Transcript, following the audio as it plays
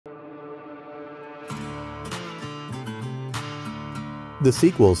the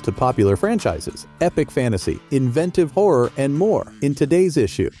sequels to popular franchises, epic fantasy, inventive horror, and more in today's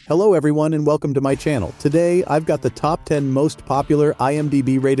issue. Hello everyone and welcome to my channel. Today I've got the top 10 most popular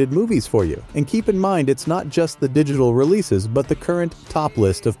IMDb rated movies for you. And keep in mind it's not just the digital releases but the current top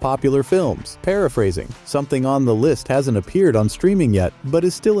list of popular films. Paraphrasing, something on the list hasn't appeared on streaming yet but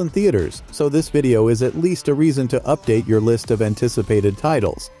is still in theaters, so this video is at least a reason to update your list of anticipated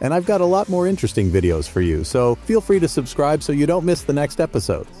titles. And I've got a lot more interesting videos for you, so feel free to subscribe so you don't miss the next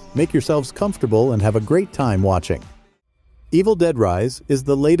episode. Make yourselves comfortable and have a great time watching. Evil Dead Rise is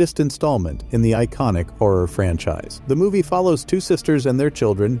the latest installment in the iconic horror franchise. The movie follows two sisters and their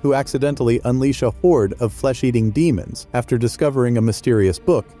children who accidentally unleash a horde of flesh-eating demons after discovering a mysterious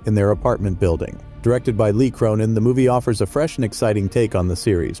book in their apartment building. Directed by Lee Cronin, the movie offers a fresh and exciting take on the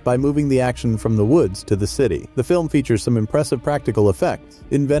series by moving the action from the woods to the city. The film features some impressive practical effects,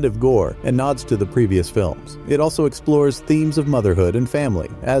 inventive gore, and nods to the previous films. It also explores themes of motherhood and family,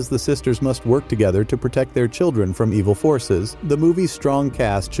 as the sisters must work together to protect their children from evil forces. The movie's strong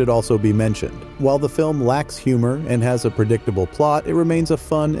cast should also be mentioned. While the film lacks humor and has a predictable plot, it remains a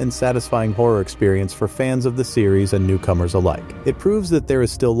fun and satisfying horror experience for fans of the series and newcomers alike. It proves that there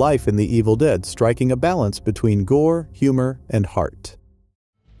is still life in the Evil Dead, striking a balance between gore, humor, and heart.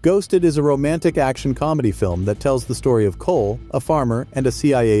 Ghosted is a romantic action comedy film that tells the story of Cole, a farmer, and a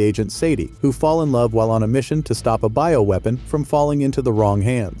CIA agent Sadie, who fall in love while on a mission to stop a bioweapon from falling into the wrong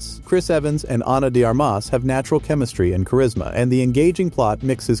hands. Chris Evans and Ana de Armas have natural chemistry and charisma, and the engaging plot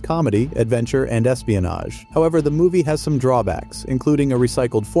mixes comedy, adventure, and espionage. However, the movie has some drawbacks, including a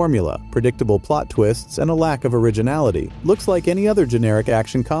recycled formula, predictable plot twists, and a lack of originality. Looks like any other generic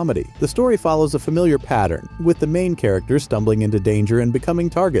action comedy. The story follows a familiar pattern, with the main characters stumbling into danger and becoming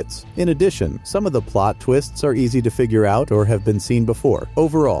targets. In addition, some of the plot twists are easy to figure out or have been seen before.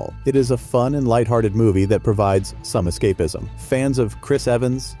 Overall, it is a fun and lighthearted movie that provides some escapism. Fans of Chris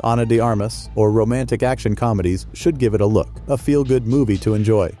Evans, Ana de Armas, or romantic action comedies should give it a look. A feel-good movie to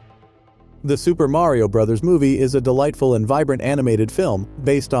enjoy. The Super Mario Bros. Movie is a delightful and vibrant animated film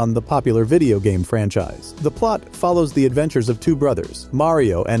based on the popular video game franchise. The plot follows the adventures of two brothers,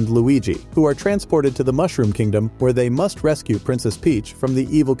 Mario and Luigi, who are transported to the Mushroom Kingdom where they must rescue Princess Peach from the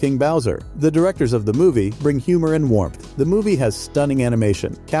evil King Bowser. The directors of the movie bring humor and warmth. The movie has stunning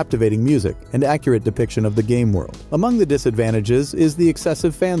animation, captivating music, and accurate depiction of the game world. Among the disadvantages is the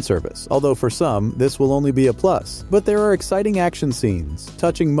excessive fan service, although for some, this will only be a plus. But there are exciting action scenes,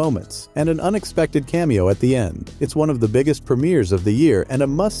 touching moments, and an unexpected cameo at the end. It's one of the biggest premieres of the year and a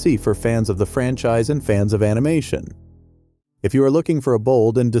must-see for fans of the franchise and fans of animation. If you are looking for a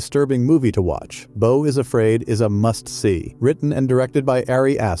bold and disturbing movie to watch, Beau is Afraid is a must-see. Written and directed by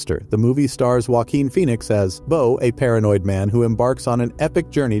Ari Aster, the movie stars Joaquin Phoenix as Beau, a paranoid man who embarks on an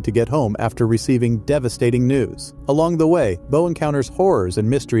epic journey to get home after receiving devastating news. Along the way, Beau encounters horrors and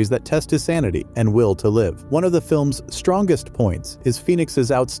mysteries that test his sanity and will to live. One of the film's strongest points is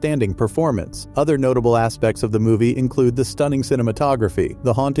Phoenix's outstanding performance. Other notable aspects of the movie include the stunning cinematography,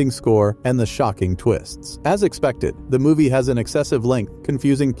 the haunting score, and the shocking twists. As expected, the movie has an excessive length,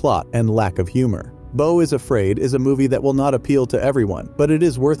 confusing plot, and lack of humor. Beau is Afraid is a movie that will not appeal to everyone, but it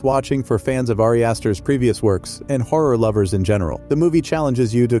is worth watching for fans of Ari Aster's previous works and horror lovers in general. The movie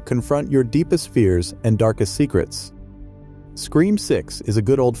challenges you to confront your deepest fears and darkest secrets. Scream 6 is a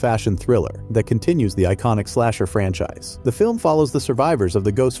good old-fashioned thriller that continues the iconic slasher franchise. The film follows the survivors of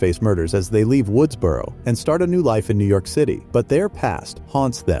the Ghostface murders as they leave Woodsboro and start a new life in New York City, but their past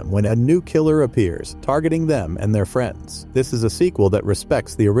haunts them when a new killer appears, targeting them and their friends. This is a sequel that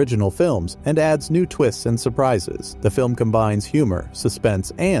respects the original films and adds new twists and surprises. The film combines humor,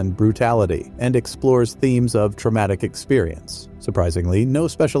 suspense, and brutality, and explores themes of traumatic experience. Surprisingly, no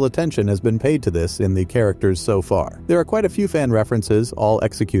special attention has been paid to this in the characters so far. There are quite a few fan references, all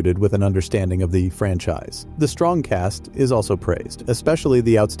executed with an understanding of the franchise. The strong cast is also praised, especially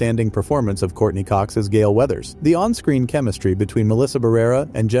the outstanding performance of Courtney Cox as Gale Weathers. The on-screen chemistry between Melissa Barrera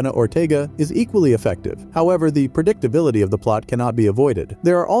and Jenna Ortega is equally effective. However, the predictability of the plot cannot be avoided.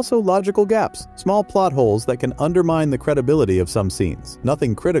 There are also logical gaps, small plot holes that can undermine the credibility of some scenes.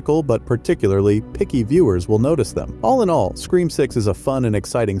 Nothing critical, but particularly picky viewers will notice them. All in all, Scream 6 is a fun and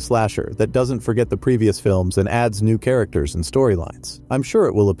exciting slasher that doesn't forget the previous films and adds new characters and storylines. I'm sure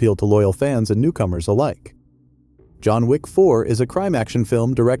it will appeal to loyal fans and newcomers alike. John Wick 4 is a crime action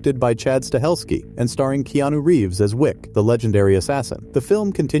film directed by Chad Stahelski and starring Keanu Reeves as Wick, the legendary assassin. The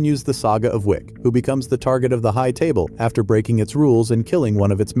film continues the saga of Wick, who becomes the target of the High Table after breaking its rules and killing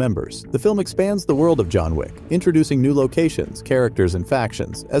one of its members. The film expands the world of John Wick, introducing new locations, characters, and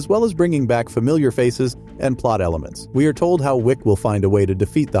factions, as well as bringing back familiar faces and plot elements. We are told how Wick will find a way to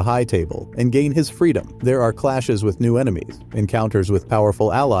defeat the High Table and gain his freedom. There are clashes with new enemies, encounters with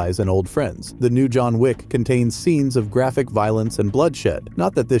powerful allies and old friends. The new John Wick contains scenes of graphic violence and bloodshed.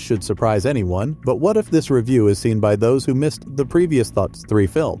 Not that this should surprise anyone, but what if this review is seen by those who missed the previous 3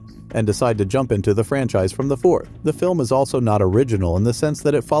 films and decide to jump into the franchise from the 4th? The film is also not original in the sense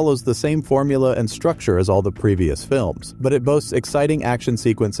that it follows the same formula and structure as all the previous films, but it boasts exciting action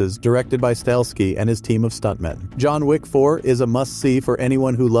sequences directed by Stahelski and his team of stuntmen. John Wick 4 is a must-see for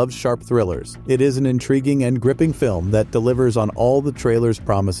anyone who loves sharp thrillers. It is an intriguing and gripping film that delivers on all the trailer's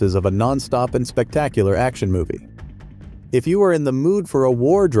promises of a non-stop and spectacular action movie. If you are in the mood for a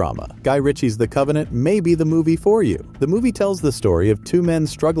war drama, Guy Ritchie's The Covenant may be the movie for you. The movie tells the story of 2 men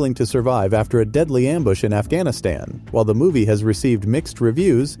struggling to survive after a deadly ambush in Afghanistan. While the movie has received mixed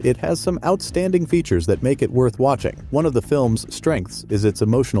reviews, it has some outstanding features that make it worth watching. One of the film's strengths is its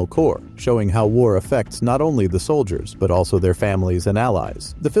emotional core, showing how war affects not only the soldiers, but also their families and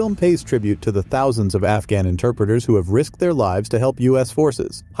allies. The film pays tribute to the thousands of Afghan interpreters who have risked their lives to help U.S.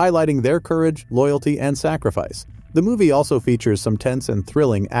 forces, highlighting their courage, loyalty, and sacrifice. The movie also features some tense and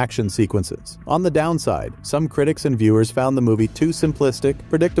thrilling action sequences. On the downside, some critics and viewers found the movie too simplistic,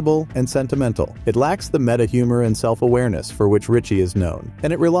 predictable, and sentimental. It lacks the meta-humor and self-awareness for which Ritchie is known,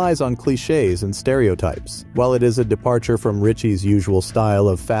 and it relies on cliches and stereotypes. While it is a departure from Ritchie's usual style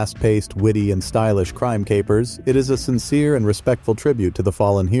of fast-paced, witty, and stylish crime capers, it is a sincere and respectful tribute to the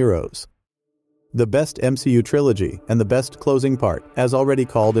fallen heroes. The best MCU trilogy and the best closing part, as already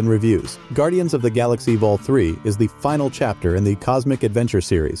called in reviews. Guardians of the Galaxy Vol. 3 is the final chapter in the Cosmic Adventure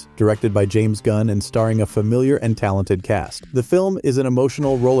series, directed by James Gunn and starring a familiar and talented cast. The film is an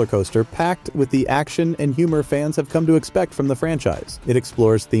emotional roller coaster packed with the action and humor fans have come to expect from the franchise. It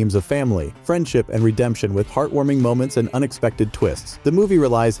explores themes of family, friendship, and redemption with heartwarming moments and unexpected twists. The movie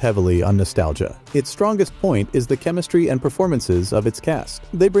relies heavily on nostalgia. Its strongest point is the chemistry and performances of its cast.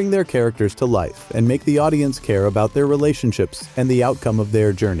 They bring their characters to life and make the audience care about their relationships and the outcome of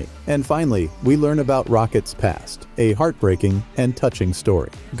their journey. And finally, we learn about Rocket's past, a heartbreaking and touching story.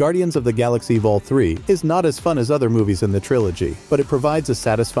 Guardians of the Galaxy Vol. 3 is not as fun as other movies in the trilogy, but it provides a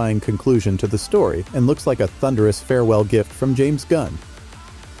satisfying conclusion to the story and looks like a thunderous farewell gift from James Gunn.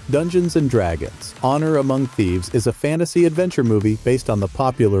 Dungeons & Dragons: Honor Among Thieves is a fantasy adventure movie based on the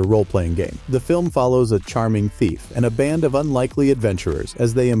popular role-playing game. The film follows a charming thief and a band of unlikely adventurers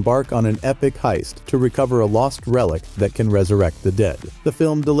as they embark on an epic heist to recover a lost relic that can resurrect the dead. The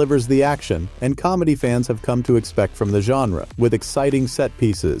film delivers the action and comedy fans have come to expect from the genre, with exciting set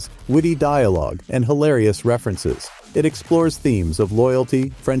pieces, witty dialogue, and hilarious references. It explores themes of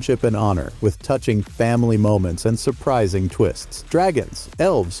loyalty, friendship, and honor, with touching family moments and surprising twists. Dragons,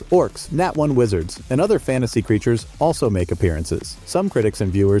 elves, orcs, Nat 1 wizards, and other fantasy creatures also make appearances. Some critics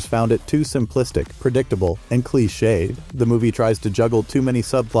and viewers found it too simplistic, predictable, and cliched. The movie tries to juggle too many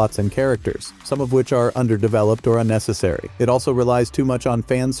subplots and characters, some of which are underdeveloped or unnecessary. It also relies too much on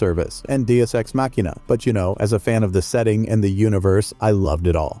fan service and Deus Ex Machina, but you know, as a fan of the setting and the universe, I loved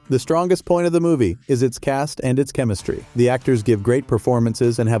it all. The strongest point of the movie is its cast and its chemistry. The actors give great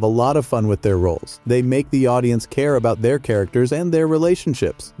performances and have a lot of fun with their roles. They make the audience care about their characters and their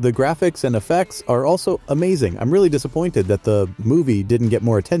relationships. The graphics and effects are also amazing. I'm really disappointed that the movie didn't get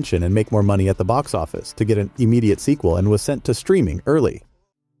more attention and make more money at the box office to get an immediate sequel and was sent to streaming early.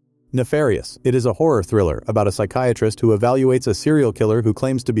 Nefarious. It is a horror thriller about a psychiatrist who evaluates a serial killer who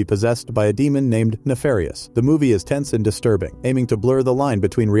claims to be possessed by a demon named Nefarious. The movie is tense and disturbing, aiming to blur the line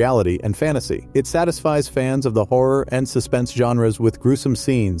between reality and fantasy. It satisfies fans of the horror and suspense genres with gruesome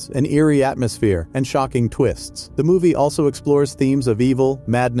scenes, an eerie atmosphere, and shocking twists. The movie also explores themes of evil,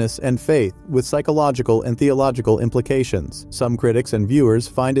 madness, and faith, with psychological and theological implications. Some critics and viewers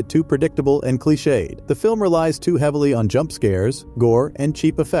find it too predictable and cliched. The film relies too heavily on jump scares, gore, and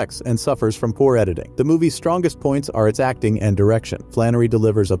cheap effects, and suffers from poor editing. The movie's strongest points are its acting and direction. Flannery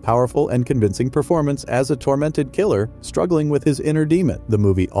delivers a powerful and convincing performance as a tormented killer struggling with his inner demon. The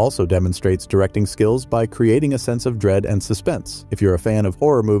movie also demonstrates directing skills by creating a sense of dread and suspense. If you're a fan of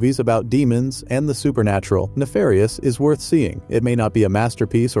horror movies about demons and the supernatural, Nefarious is worth seeing. It may not be a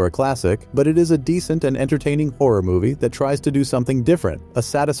masterpiece or a classic, but it is a decent and entertaining horror movie that tries to do something different, a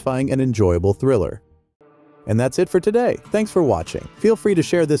satisfying and enjoyable thriller. And that's it for today. Thanks for watching. Feel free to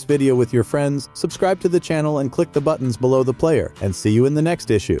share this video with your friends, subscribe to the channel, and click the buttons below the player. And see you in the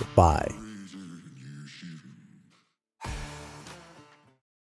next issue. Bye.